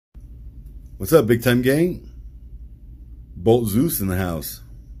What's up, big time gang? Bolt Zeus in the house.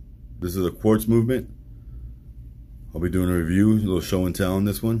 This is a quartz movement. I'll be doing a review, a little show and tell on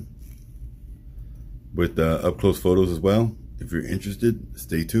this one, with up close photos as well. If you're interested,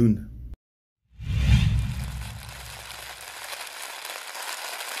 stay tuned.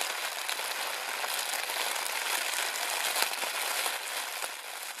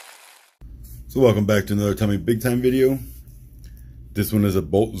 So welcome back to another Tommy Big Time video. This one is a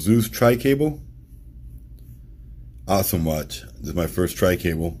Bolt Zeus tri-cable. Awesome watch. This is my first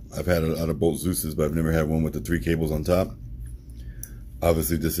tri-cable. I've had a lot of Bolt Zeuses, but I've never had one with the 3 cables on top.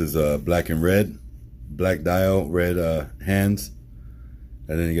 Obviously this is black and red, black dial, red hands,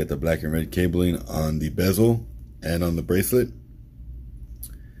 and then you get the black and red cabling on the bezel and on the bracelet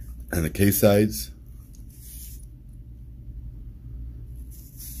and the case sides.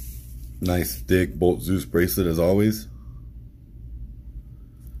 Nice thick Bolt Zeus bracelet as always.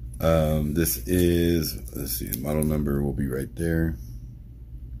 This is, let's see, model number will be right there.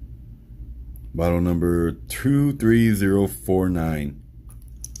 Model number 23049.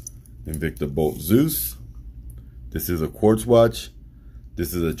 Invicta Bolt Zeus. This is a quartz watch.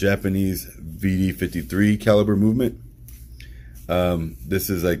 This is a Japanese VD53 caliber movement. This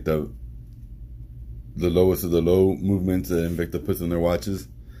is like the lowest of the low movements that Invicta puts in their watches.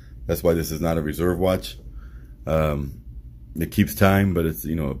 That's why this is not a reserve watch. It keeps time, but it's,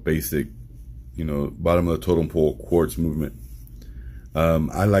 a basic, bottom of the totem pole quartz movement.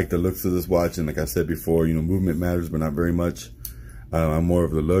 I like the looks of this watch, and like I said before, movement matters, but not very much. I'm more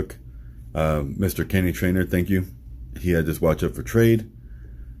of the look. Mr. Kenny Traynor, thank you. He had this watch up for trade.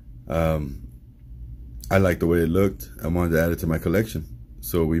 I liked the way it looked. I wanted to add it to my collection,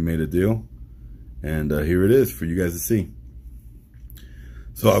 so we made a deal, and here it is for you guys to see.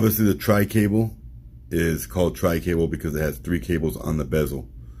 So obviously the tri-cable is called tri-cable because it has 3 cables on the bezel.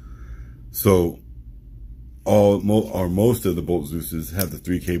 So most of the Bolt Zeuses have the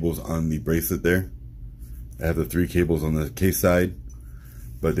 3 cables on the bracelet there. They have the 3 cables on the case side,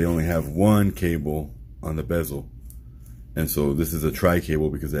 but they only have 1 cable on the bezel. And so this is a tri-cable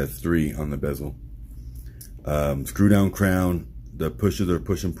because it has 3 on the bezel. Screw down crown. The pushes are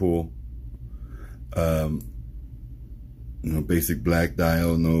push and pull. Basic black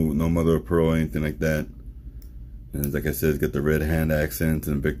dial, no mother of pearl or anything like that. And like I said, it's got the red hand accents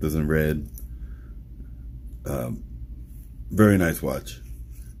and Invicta's in red. Very nice watch.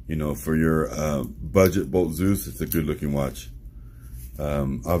 For your budget Bolt Zeus, it's a good looking watch.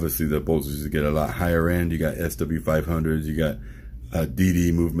 Obviously the Bolt Zeus get a lot higher end. You got SW500s, you got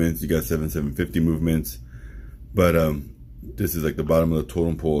DD movements, you got 7750 movements. But this is like the bottom of the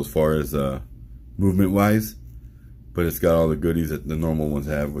totem pole as far as movement wise. But it's got all the goodies that the normal ones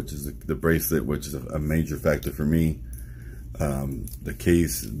have, which is the bracelet, which is a major factor for me. The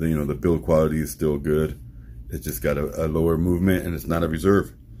case, the build quality is still good. It's just got a lower movement, and it's not a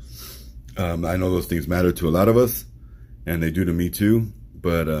reserve. I know those things matter to a lot of us, and they do to me too.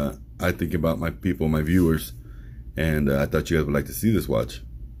 But I think about my people, my viewers, and I thought you guys would like to see this watch.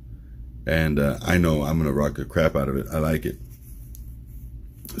 And I know I'm gonna rock the crap out of it. I like it.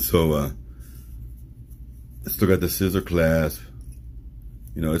 So. It's still got the scissor clasp.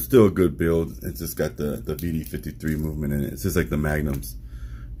 It's still a good build. It's just got the VD53 movement in it. It's just like the Magnums.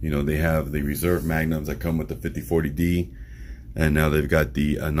 They have the reserve Magnums that come with the 5040D, and now they've got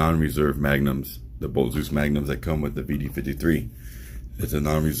the non-reserve Magnums, the Bolt Zeus Magnums that come with the VD53. It's a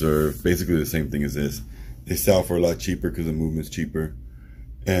non-reserve, basically the same thing as this. They sell for a lot cheaper because the movement's cheaper.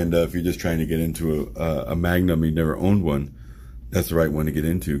 And if you're just trying to get into a Magnum, you never owned one, that's the right one to get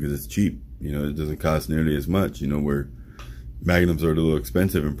into because it's cheap. It doesn't cost nearly as much, where Magnums are a little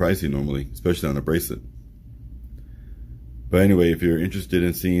expensive and pricey normally, especially on a bracelet. But anyway, if you're interested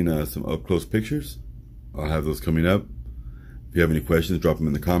in seeing some up-close pictures, I'll have those coming up. If you have any questions, drop them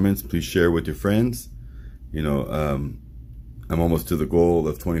in the comments. Please share with your friends. I'm almost to the goal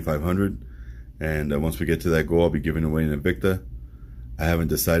of 2,500. And once we get to that goal, I'll be giving away an Invicta. I haven't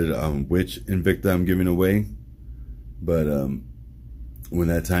decided on which Invicta I'm giving away. But when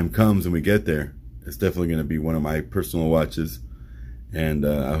that time comes and we get there, it's definitely going to be one of my personal watches, and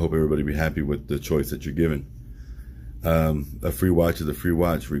I hope everybody be happy with the choice that you're given. A free watch is a free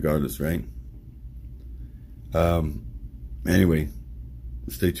watch regardless, right? Anyway,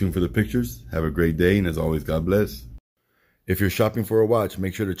 stay tuned for the pictures. Have a great day, and as always, God bless. If you're shopping for a watch,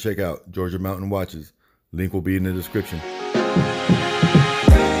 make sure to check out Georgia Mountain Watches. Link will be in the description.